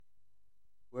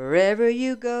Wherever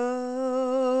you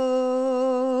go,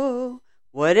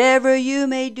 whatever you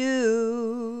may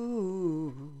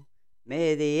do,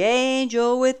 may the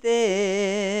angel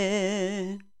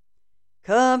within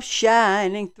come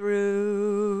shining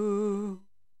through.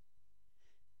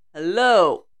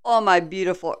 Hello, all my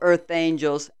beautiful earth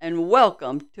angels, and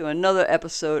welcome to another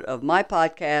episode of my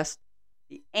podcast,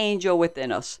 The Angel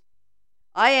Within Us.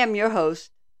 I am your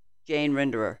host, Jane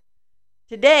Rinderer.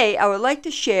 Today, I would like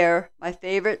to share my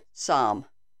favorite psalm,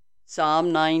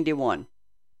 Psalm 91.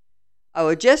 I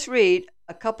will just read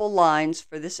a couple lines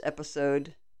for this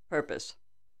episode purpose,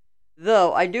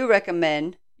 though I do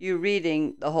recommend you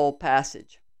reading the whole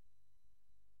passage.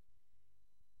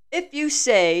 If you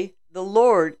say, "The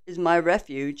Lord is my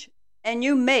refuge," and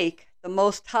you make the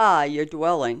Most High your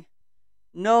dwelling,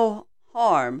 no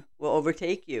harm will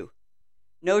overtake you,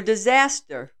 no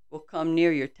disaster will come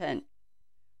near your tent.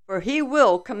 For he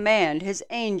will command his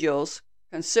angels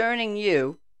concerning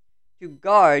you to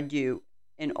guard you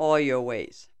in all your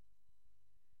ways.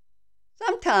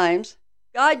 Sometimes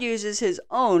God uses his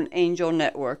own angel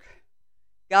network.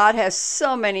 God has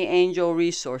so many angel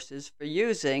resources for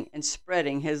using and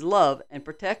spreading his love and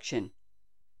protection.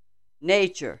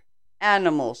 Nature,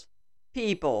 animals,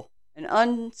 people, and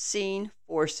unseen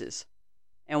forces.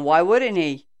 And why wouldn't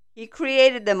he? He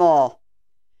created them all.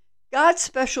 God's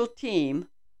special team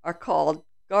are called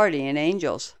guardian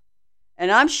angels.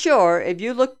 And I'm sure if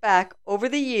you look back over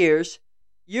the years,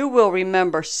 you will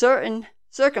remember certain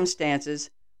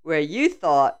circumstances where you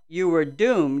thought you were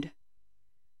doomed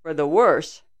for the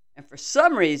worse, and for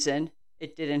some reason,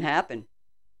 it didn't happen.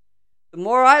 The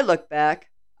more I look back,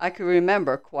 I can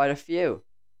remember quite a few.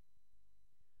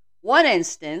 One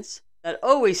instance that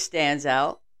always stands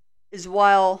out is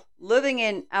while living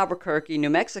in Albuquerque,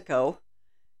 New Mexico,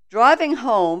 driving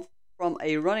home from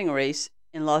a running race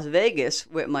in Las Vegas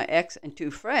with my ex and two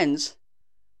friends.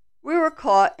 We were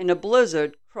caught in a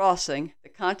blizzard crossing the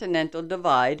Continental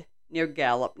Divide near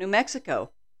Gallup, New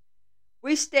Mexico.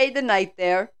 We stayed the night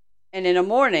there, and in the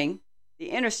morning,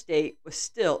 the interstate was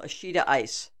still a sheet of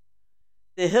ice.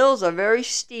 The hills are very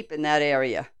steep in that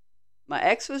area. My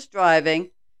ex was driving,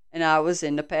 and I was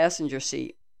in the passenger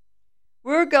seat.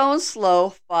 We were going slow,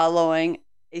 following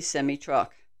a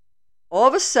semi-truck. All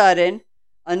of a sudden,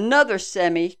 another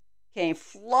semi came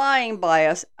flying by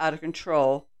us out of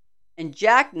control and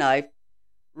jackknifed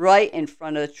right in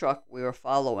front of the truck we were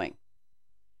following.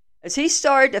 As he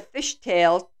started to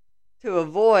fishtail to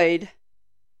avoid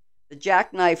the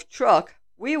jackknifed truck,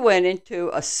 we went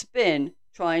into a spin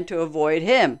trying to avoid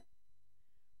him.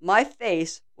 My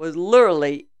face was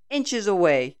literally inches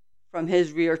away from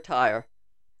his rear tire.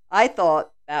 I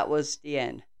thought that was the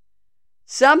end.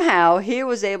 Somehow he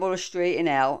was able to straighten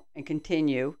out and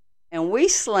continue, and we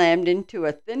slammed into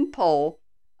a thin pole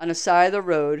on the side of the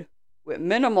road with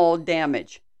minimal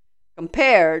damage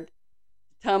compared to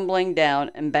tumbling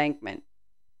down embankment.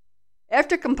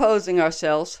 After composing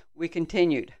ourselves, we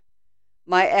continued.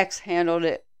 My ex handled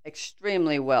it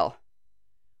extremely well.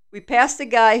 We passed the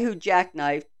guy who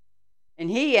jackknifed, and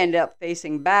he ended up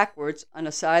facing backwards on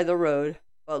the side of the road,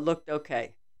 but looked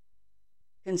okay.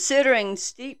 Considering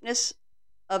steepness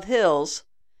of hills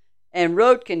and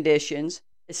road conditions,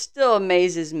 it still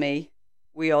amazes me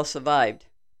we all survived.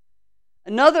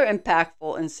 Another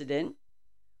impactful incident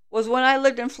was when I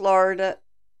lived in Florida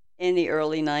in the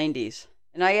early 90s,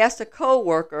 and I asked a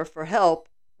co-worker for help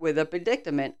with a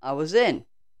predicament I was in.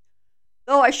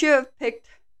 Though I should have picked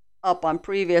up on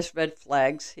previous red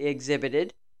flags he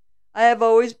exhibited, I have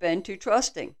always been too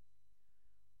trusting.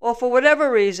 Well, for whatever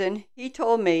reason, he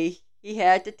told me he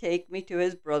had to take me to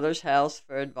his brother's house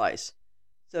for advice.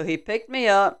 So he picked me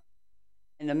up,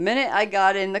 and the minute I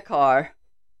got in the car,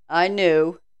 I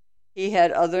knew he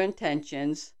had other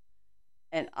intentions,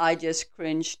 and I just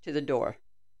cringed to the door.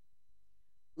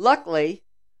 Luckily,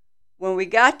 when we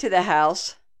got to the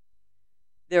house,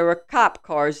 there were cop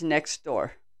cars next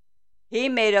door. He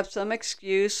made up some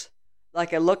excuse,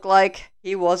 like it looked like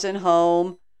he wasn't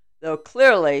home, though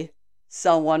clearly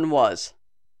someone was.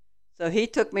 So he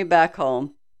took me back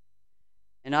home,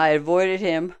 and I avoided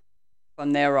him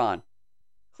from there on.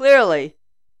 Clearly,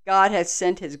 God had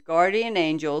sent his guardian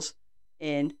angels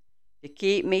in to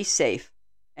keep me safe,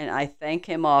 and I thank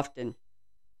him often.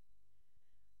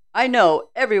 I know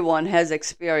everyone has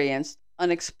experienced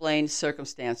unexplained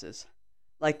circumstances.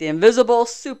 Like the invisible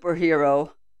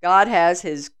superhero, God has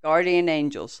his guardian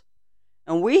angels,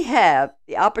 and we have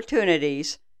the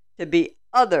opportunities to be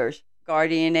others'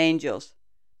 guardian angels.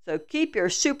 So keep your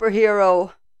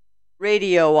superhero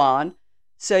radio on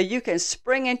so you can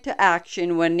spring into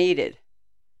action when needed.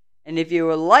 And if you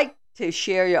would like to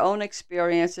share your own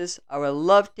experiences, I would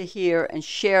love to hear and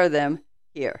share them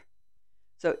here.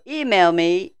 So email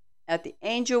me at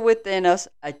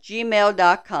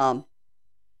theangelwithinus@gmail.com.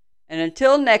 And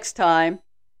until next time,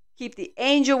 keep the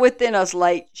angel within us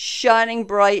light shining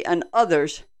bright on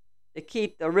others to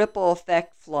keep the ripple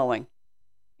effect flowing.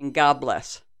 And God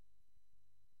bless.